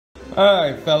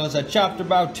Alright fellas, I chopped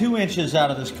about 2 inches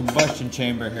out of this combustion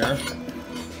chamber here.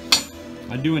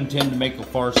 I do intend to make a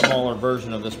far smaller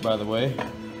version of this, by the way.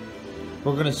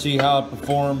 We're going to see how it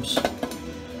performs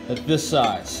at this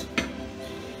size.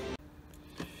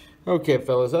 Okay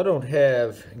fellas, I don't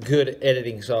have good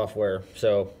editing software,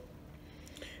 so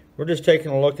we're just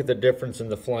taking a look at the difference in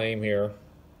the flame here.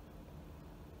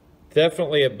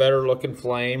 Definitely a better looking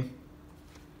flame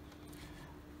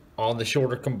on the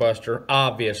shorter combustor,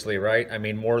 obviously, right? I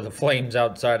mean, more of the flames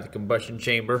outside of the combustion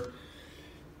chamber.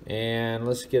 And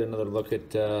let's get another look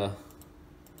at what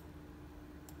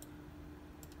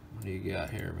do you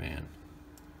got here, man?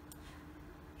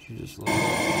 You just look.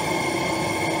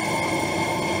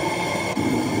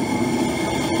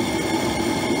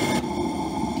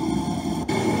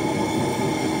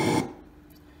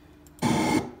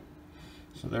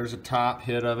 So there's a top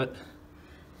hit of it.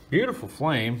 Beautiful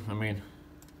flame. I mean,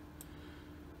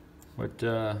 but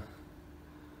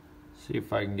see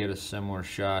if I can get a similar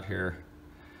shot here.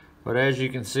 But as you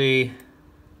can see,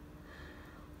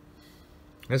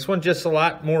 this one's just a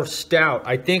lot more stout.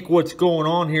 I think what's going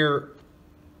on here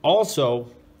also,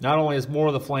 not only is more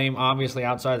of the flame obviously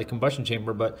outside the combustion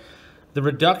chamber, but the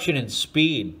reduction in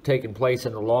speed taking place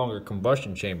in the longer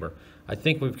combustion chamber. I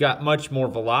think we've got much more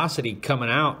velocity coming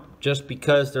out just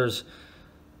because there's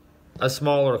a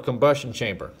smaller combustion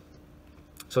chamber.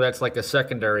 So that's like a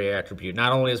secondary attribute.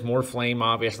 Not only is more flame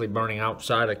obviously burning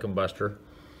outside a combustor,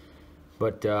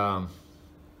 but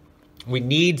we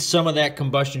need some of that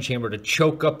combustion chamber to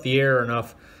choke up the air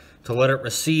enough to let it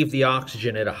receive the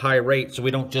oxygen at a high rate so we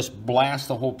don't just blast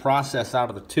the whole process out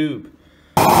of the tube.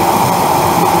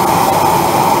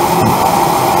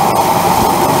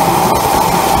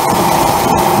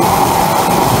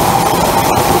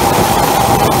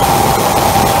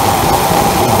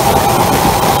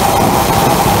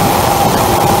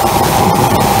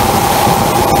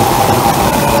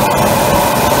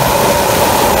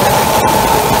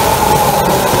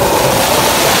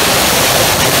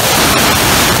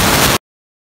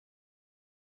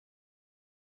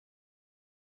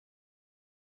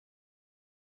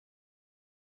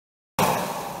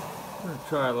 I'm going to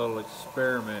try a little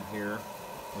experiment here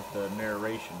with the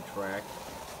narration track.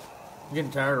 I'm getting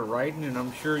tired of writing, and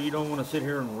I'm sure you don't want to sit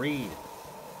here and read.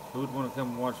 Who would want to come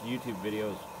and watch YouTube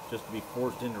videos just to be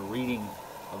forced into reading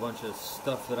a bunch of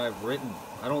stuff that I've written?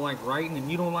 I don't like writing, and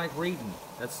you don't like reading.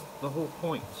 That's the whole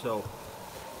point. So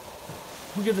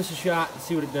we'll give this a shot and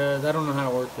see what it does. I don't know how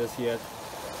to work this yet.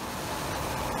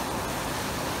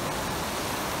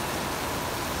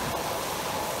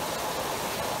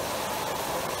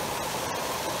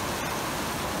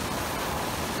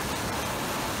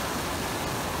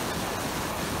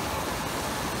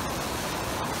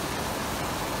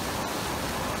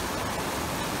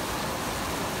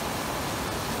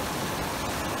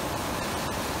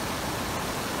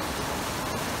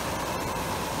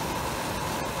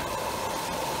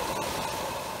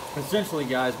 Essentially,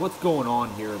 guys, what's going on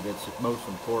here that's most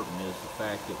important is the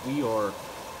fact that we are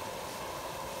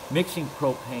mixing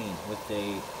propane with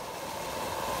a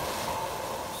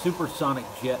supersonic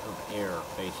jet of air,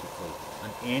 basically.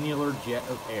 An annular jet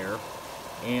of air.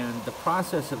 And the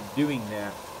process of doing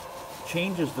that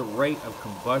changes the rate of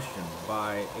combustion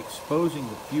by exposing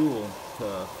the fuel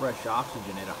to fresh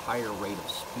oxygen at a higher rate of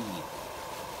speed.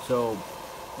 So,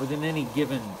 within any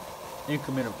given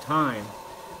increment of time,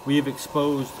 we have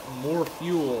exposed more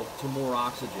fuel to more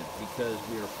oxygen because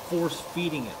we are force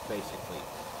feeding it, basically.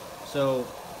 So,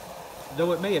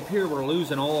 though it may appear we're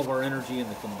losing all of our energy in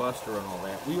the combustor and all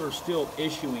that, we are still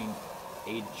issuing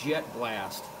a jet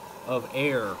blast of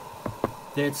air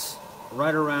that's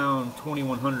right around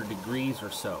 2100 degrees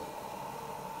or so.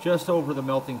 Just over the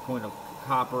melting point of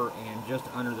copper and just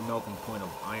under the melting point of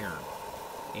iron.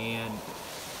 And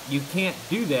you can't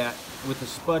do that with a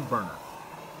spud burner.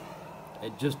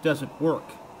 It just doesn't work.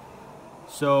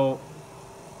 So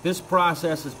this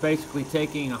process is basically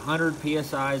taking 100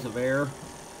 psi's of air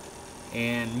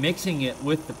and mixing it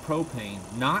with the propane.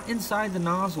 Not inside the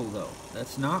nozzle though.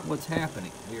 That's not what's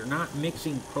happening. We are not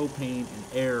mixing propane and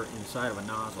air inside of a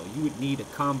nozzle. You would need a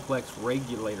complex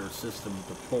regulator system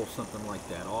to pull something like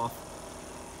that off.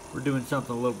 We're doing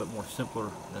something a little bit more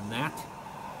simpler than that.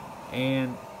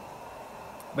 And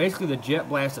basically the jet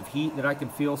blast of heat that I can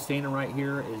feel standing right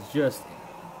here is just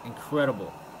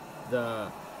incredible. The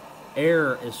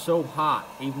air is so hot,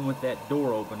 even with that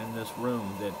door open in this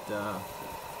room, that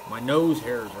my nose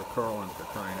hairs are curling for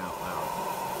crying out loud.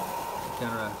 It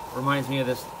kind of reminds me of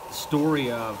this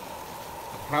story of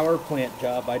a power plant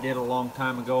job I did a long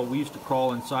time ago. We used to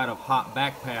crawl inside of hot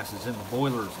back passes in the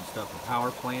boilers and stuff in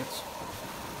power plants.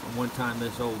 And one time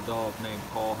this old dog named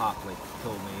Paul Hopley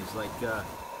told me, he's like,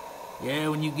 yeah,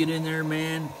 when you get in there,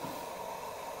 man,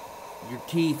 your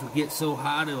teeth will get so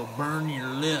hot it'll burn your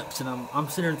lips. And I'm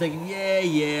sitting there thinking,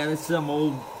 yeah, that's some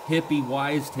old hippie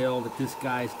wise tale that this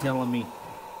guy's telling me,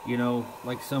 you know,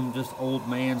 like some just old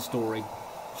man story.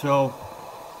 So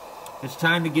it's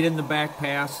time to get in the back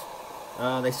pass.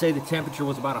 They say the temperature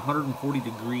was about 140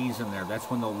 degrees in there. That's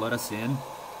when they'll let us in.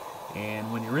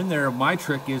 And when you're in there, my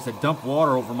trick is to dump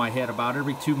water over my head about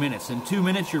every 2 minutes. In 2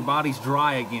 minutes, your body's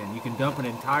dry again. You can dump an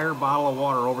entire bottle of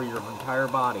water over your entire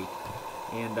body.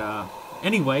 And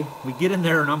anyway, we get in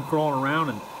there and I'm crawling around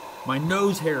and my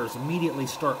nose hairs immediately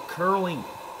start curling.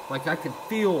 Like I could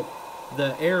feel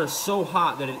the air is so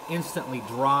hot that it instantly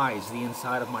dries the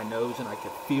inside of my nose and I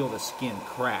could feel the skin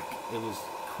crack. It was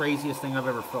the craziest thing I've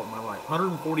ever felt in my life.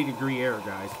 140 degree air,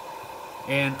 guys.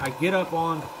 And I get up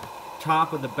on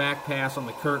top of the back pass on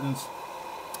the curtains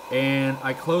and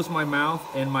I close my mouth,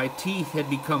 and my teeth had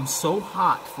become so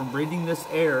hot from breathing this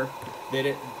air that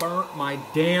it burnt my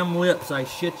damn lips. I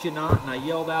shit you not. And I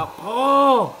yelled out,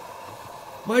 "Paul,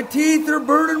 my teeth are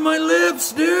burning my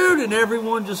lips, dude!" And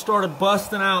everyone just started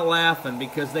busting out laughing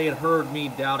because they had heard me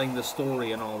doubting the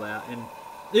story and all that. And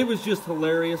it was just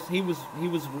hilarious. He was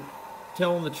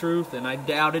telling the truth, and I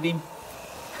doubted him.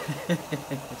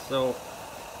 So,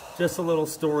 just a little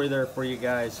story there for you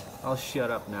guys. I'll shut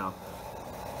up now.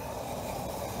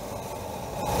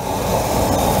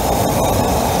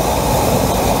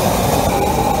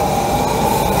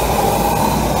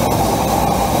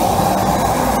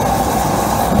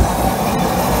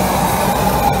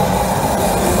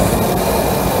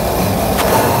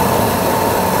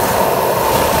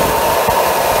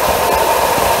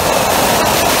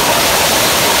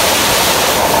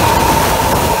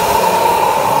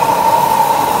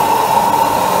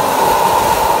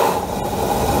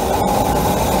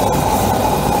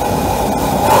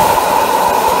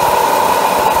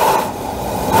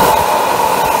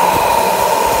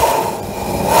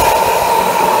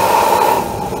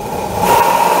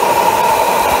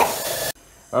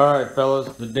 Alright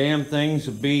fellas, the damn thing's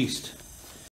a beast.